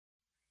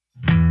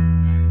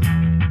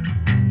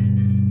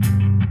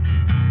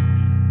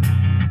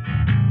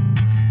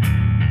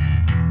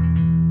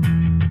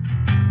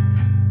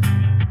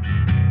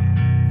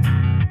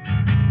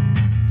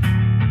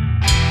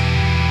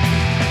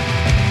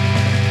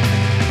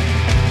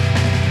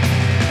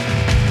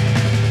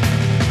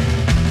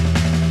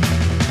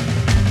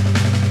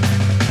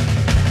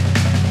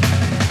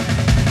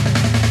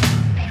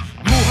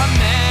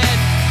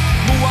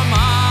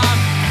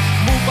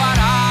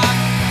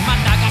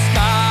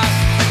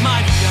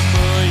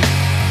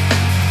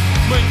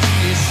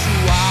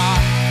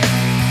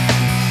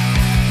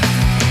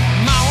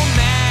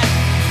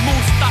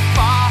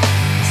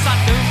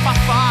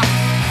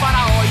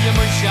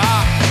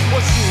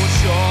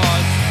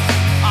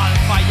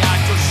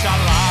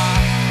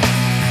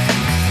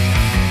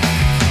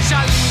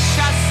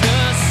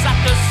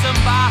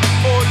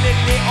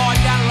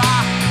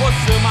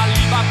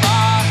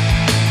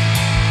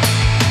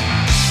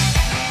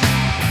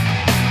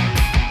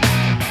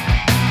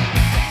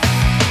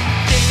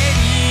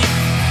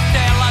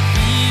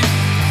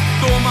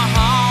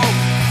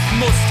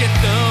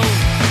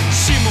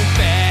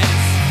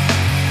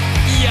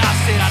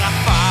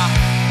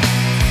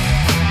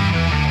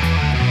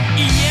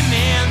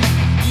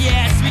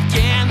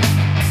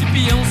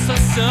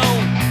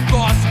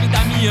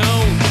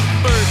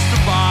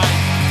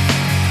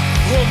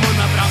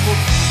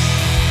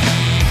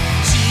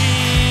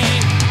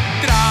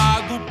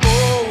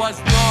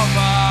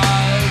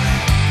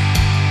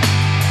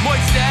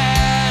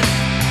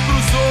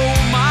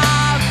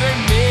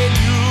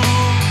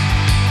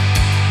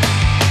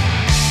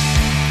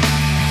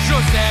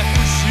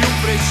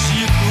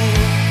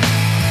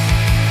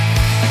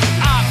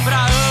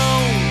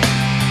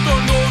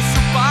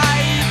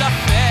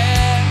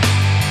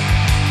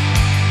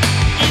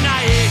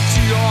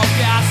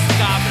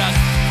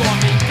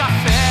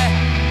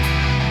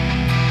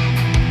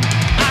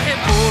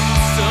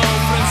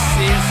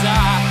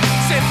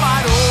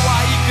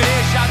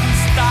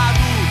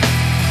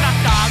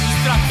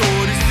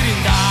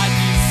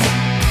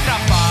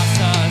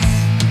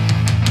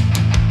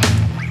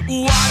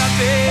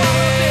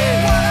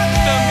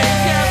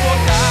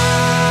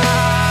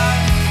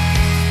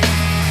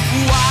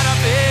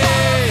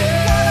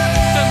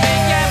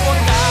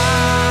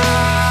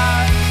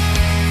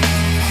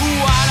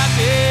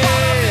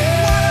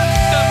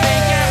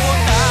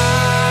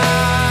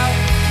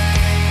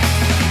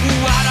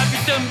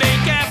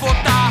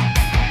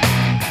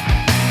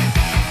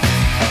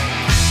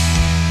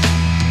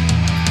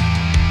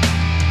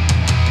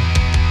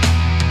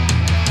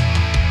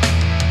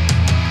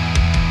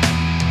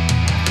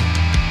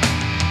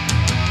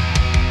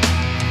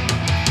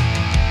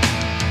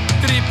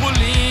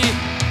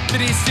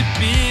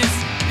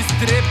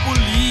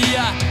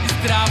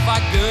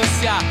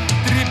extravagância,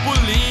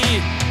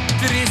 tripulim,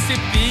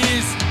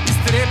 tríceps,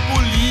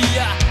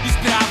 estrepulia,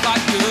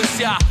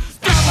 extravagância,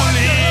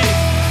 tripulim,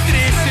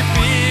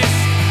 tríceps,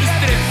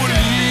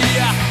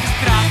 estrepulia,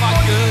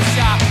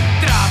 extravagância,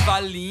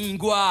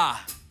 trava-língua.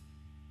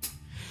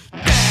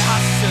 Terra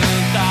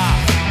Santa,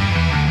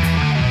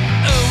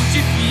 hão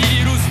de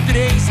vir os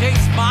 3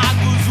 reis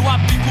magos, um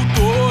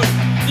apicultor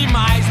e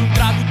mais um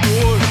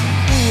tradutor,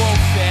 um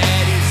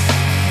alferes,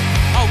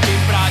 alguém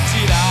pra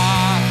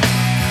tirar.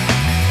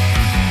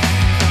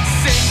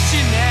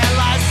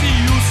 Sentinelas e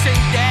o sem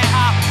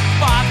terra,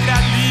 pátria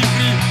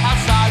livre,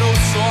 azar ou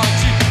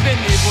sorte,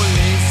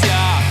 benevolência,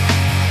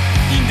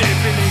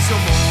 independência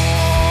ou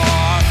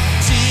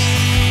morte.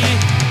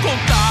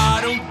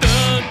 Contaram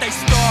tanta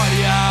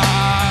história.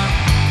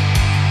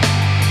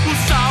 O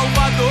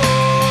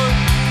Salvador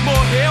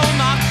morreu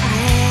na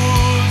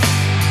cruz.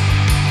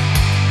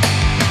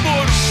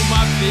 Por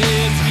uma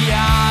vez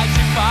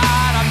viagem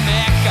para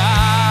Meca.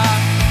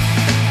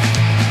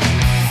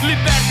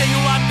 Libertem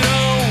o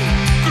ladrão,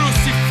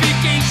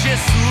 crucifiquem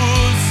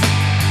Jesus.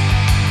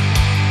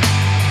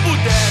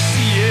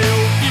 Pudesse eu